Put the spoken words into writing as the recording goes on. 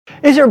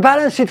Is your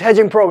balance sheet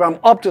hedging program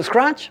up to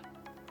scratch?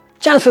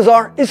 Chances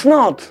are it's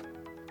not.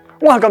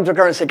 Welcome to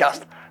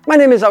CurrencyCast. My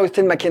name is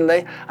Agustin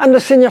McKinley. I'm the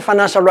Senior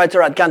Financial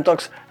Writer at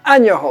Cantox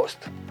and your host.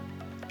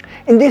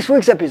 In this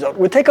week's episode,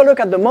 we take a look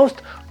at the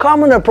most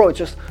common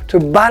approaches to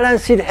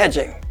balance sheet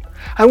hedging,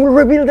 and we'll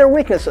reveal their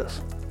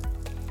weaknesses.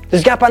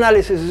 This gap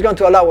analysis is going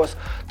to allow us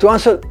to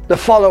answer the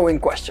following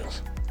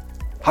questions.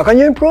 How can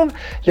you improve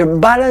your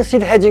balance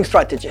sheet hedging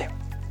strategy?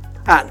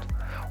 And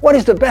what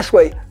is the best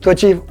way to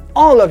achieve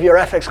all of your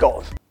FX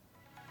goals?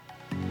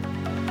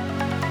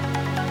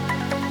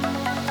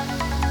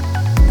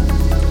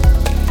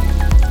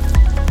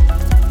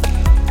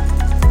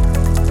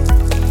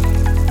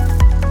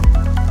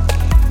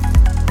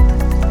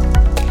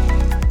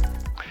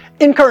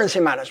 In currency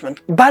management,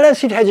 balance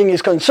sheet hedging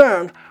is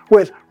concerned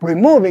with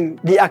removing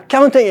the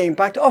accounting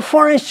impact of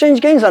foreign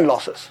exchange gains and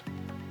losses.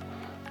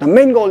 The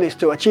main goal is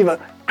to achieve a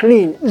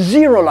clean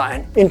zero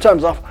line in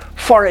terms of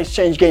foreign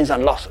exchange gains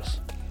and losses.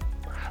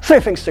 Three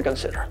things to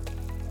consider.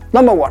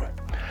 Number one,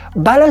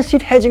 balance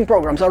sheet hedging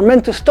programs are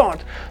meant to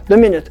start the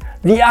minute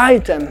the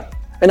item,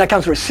 an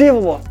accounts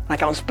receivable, an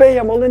accounts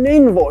payable, an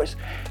invoice,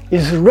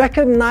 is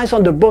recognized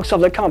on the books of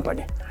the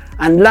company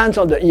and lands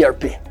on the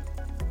ERP.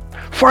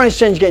 Foreign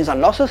exchange gains and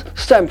losses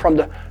stem from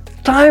the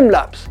time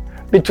lapse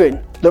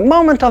between the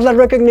moment of that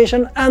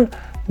recognition and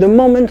the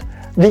moment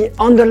the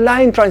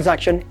underlying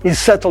transaction is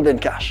settled in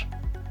cash.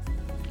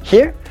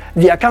 Here,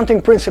 the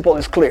accounting principle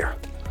is clear.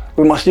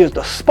 We must use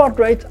the spot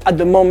rate at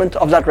the moment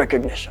of that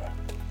recognition.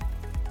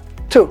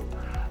 2.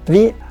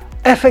 The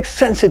FX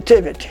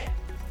sensitivity.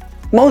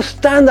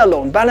 Most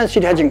standalone balance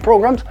sheet hedging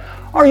programs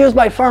are used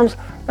by firms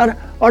that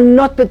are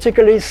not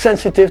particularly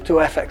sensitive to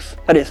FX.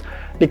 That is,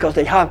 because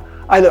they have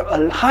either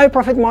a high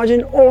profit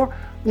margin or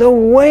the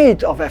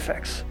weight of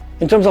FX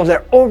in terms of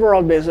their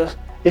overall business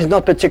is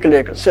not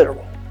particularly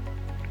considerable.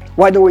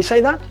 Why do we say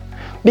that?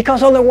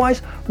 Because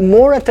otherwise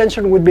more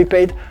attention would be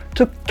paid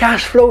to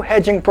cash flow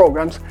hedging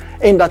programs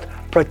aimed at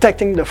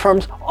protecting the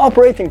firm's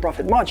operating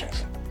profit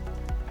margins.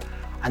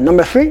 And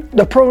number 3,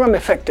 the program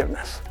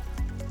effectiveness.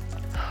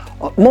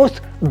 Most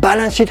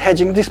balance sheet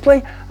hedging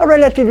display a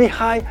relatively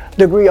high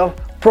degree of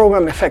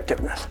program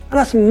effectiveness, and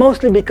that's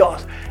mostly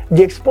because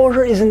the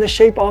exposure is in the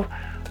shape of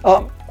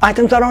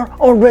items that are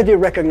already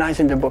recognized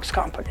in the books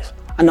companies,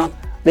 and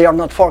they are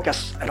not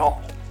forecasts at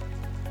all.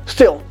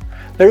 Still,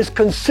 there is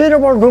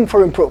considerable room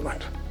for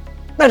improvement.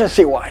 Let us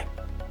see why.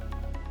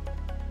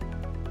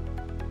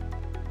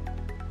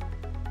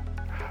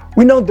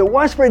 We note the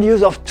widespread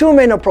use of two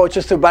main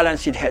approaches to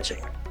balance sheet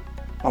hedging.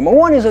 Number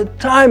 1 is a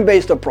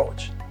time-based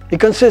approach. It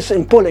consists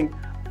in pulling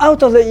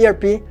out of the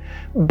ERP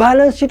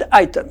balance sheet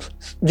items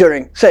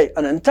during, say,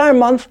 an entire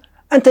month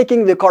and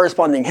taking the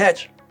corresponding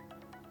hedge.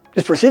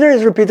 This procedure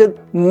is repeated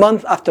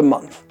month after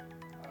month.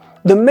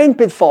 The main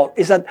pitfall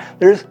is that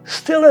there is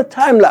still a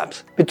time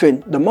lapse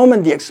between the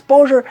moment the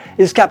exposure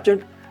is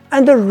captured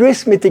and the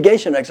risk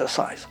mitigation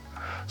exercise.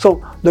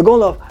 So the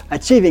goal of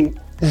achieving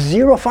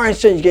zero foreign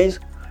exchange gains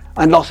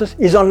and losses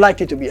is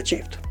unlikely to be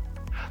achieved.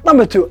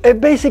 Number 2, a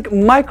basic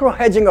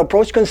micro-hedging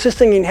approach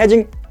consisting in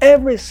hedging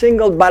every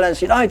single balance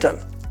sheet item.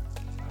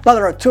 Now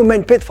there are two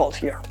main pitfalls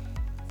here.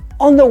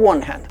 On the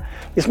one hand,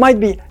 this might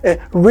be a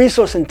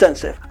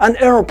resource-intensive and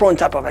error-prone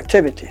type of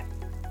activity.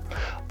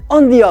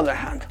 On the other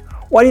hand,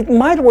 while it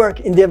might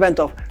work in the event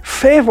of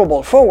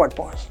favorable forward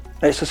points,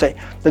 that is to say,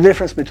 the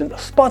difference between the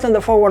spot and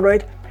the forward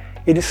rate,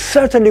 it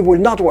certainly will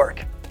not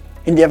work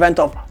in the event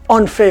of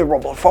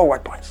unfavorable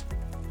forward points.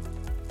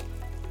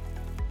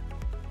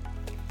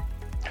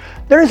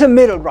 There is a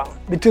middle ground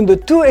between the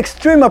two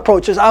extreme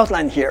approaches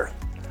outlined here,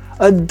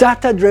 a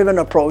data-driven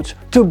approach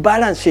to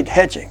balance sheet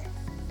hedging.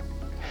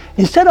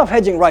 Instead of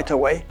hedging right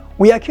away,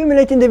 we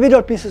accumulate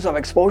individual pieces of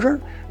exposure,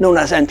 known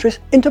as entries,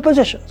 into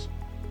positions.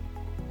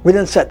 We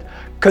then set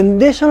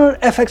conditional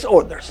FX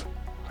orders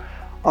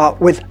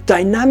with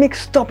dynamic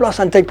stop-loss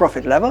and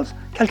take-profit levels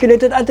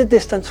calculated at the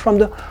distance from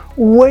the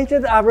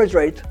weighted average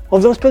rate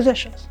of those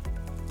positions.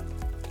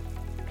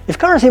 If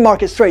currency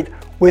markets trade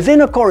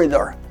within a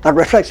corridor that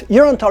reflects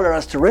your own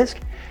tolerance to risk,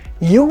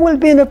 you will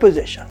be in a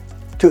position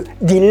to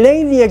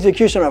delay the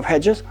execution of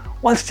hedges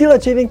while still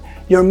achieving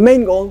your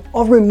main goal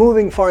of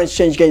removing foreign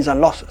exchange gains and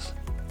losses.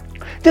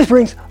 This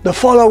brings the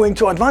following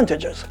two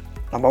advantages.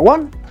 Number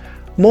 1,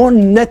 more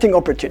netting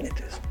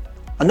opportunities.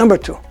 And number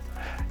 2,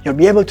 you'll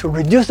be able to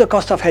reduce the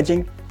cost of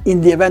hedging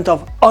in the event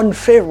of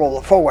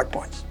unfavorable forward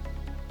points.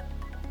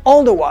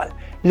 All the while,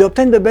 you'll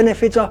obtain the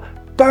benefits of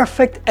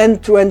perfect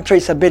end-to-end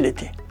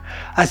traceability,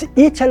 as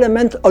each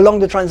element along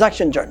the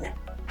transaction journey,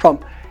 from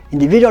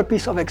individual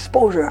piece of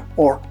exposure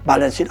or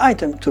balance sheet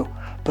item to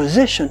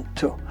position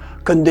to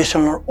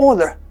conditional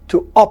order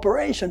to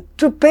operation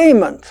to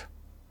payment,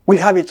 will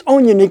have its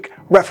own unique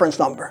reference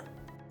number.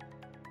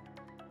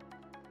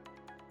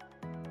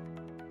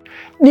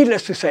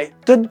 Needless to say,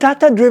 the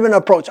data-driven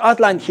approach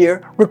outlined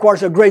here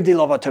requires a great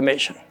deal of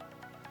automation.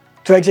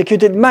 To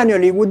execute it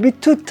manually would be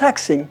too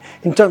taxing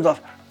in terms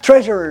of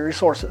treasury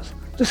resources,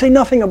 to say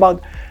nothing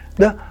about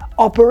the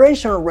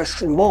operational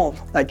risks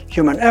involved, like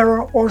human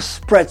error or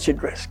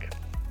spreadsheet risk.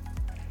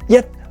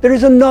 Yet, there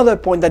is another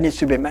point that needs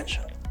to be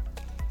mentioned.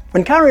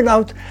 When carrying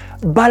out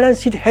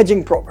balance sheet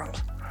hedging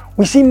programs,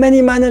 we see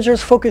many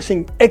managers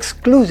focusing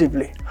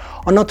exclusively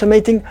on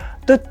automating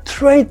the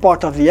trade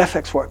part of the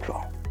FX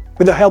workflow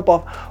with the help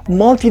of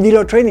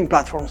multi-dealer trading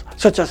platforms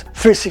such as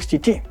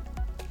 360T.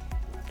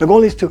 The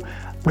goal is to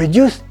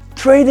reduce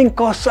trading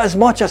costs as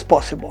much as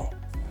possible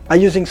by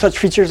using such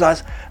features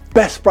as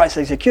best price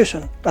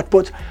execution that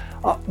puts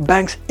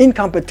banks in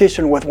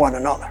competition with one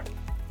another.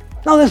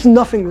 Now, there's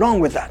nothing wrong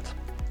with that.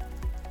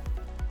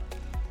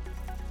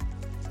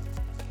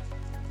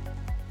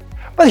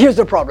 But here's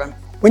the problem.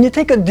 When you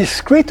take a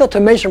discrete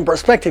automation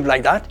perspective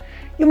like that,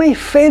 you may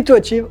fail to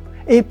achieve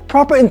a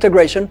proper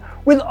integration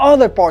with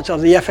other parts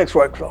of the FX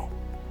workflow,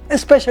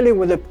 especially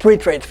with the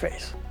pre-trade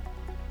phase.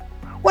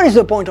 What is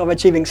the point of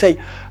achieving,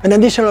 say, an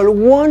additional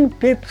 1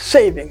 pip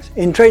savings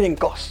in trading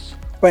costs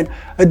when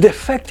a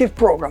defective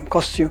program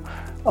costs you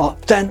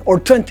 10 or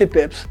 20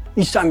 pips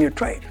each time you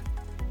trade?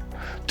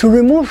 To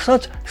remove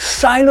such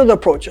siloed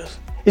approaches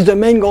is the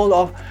main goal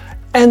of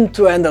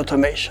end-to-end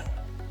automation.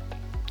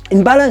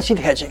 In balance sheet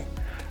hedging,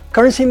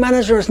 currency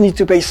managers need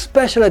to pay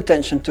special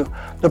attention to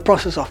the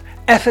process of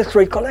FX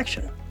rate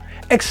collection,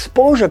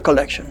 exposure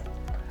collection,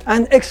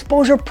 and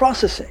exposure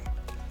processing.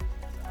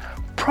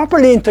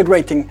 Properly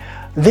integrating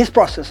these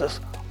processes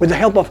with the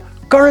help of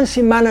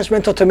currency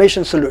management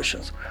automation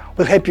solutions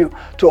will help you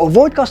to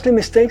avoid costly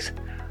mistakes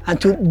and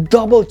to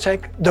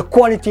double-check the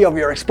quality of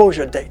your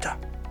exposure data.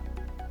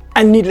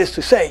 And needless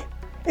to say,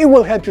 it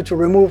will help you to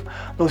remove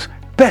those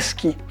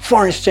pesky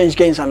foreign exchange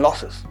gains and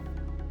losses.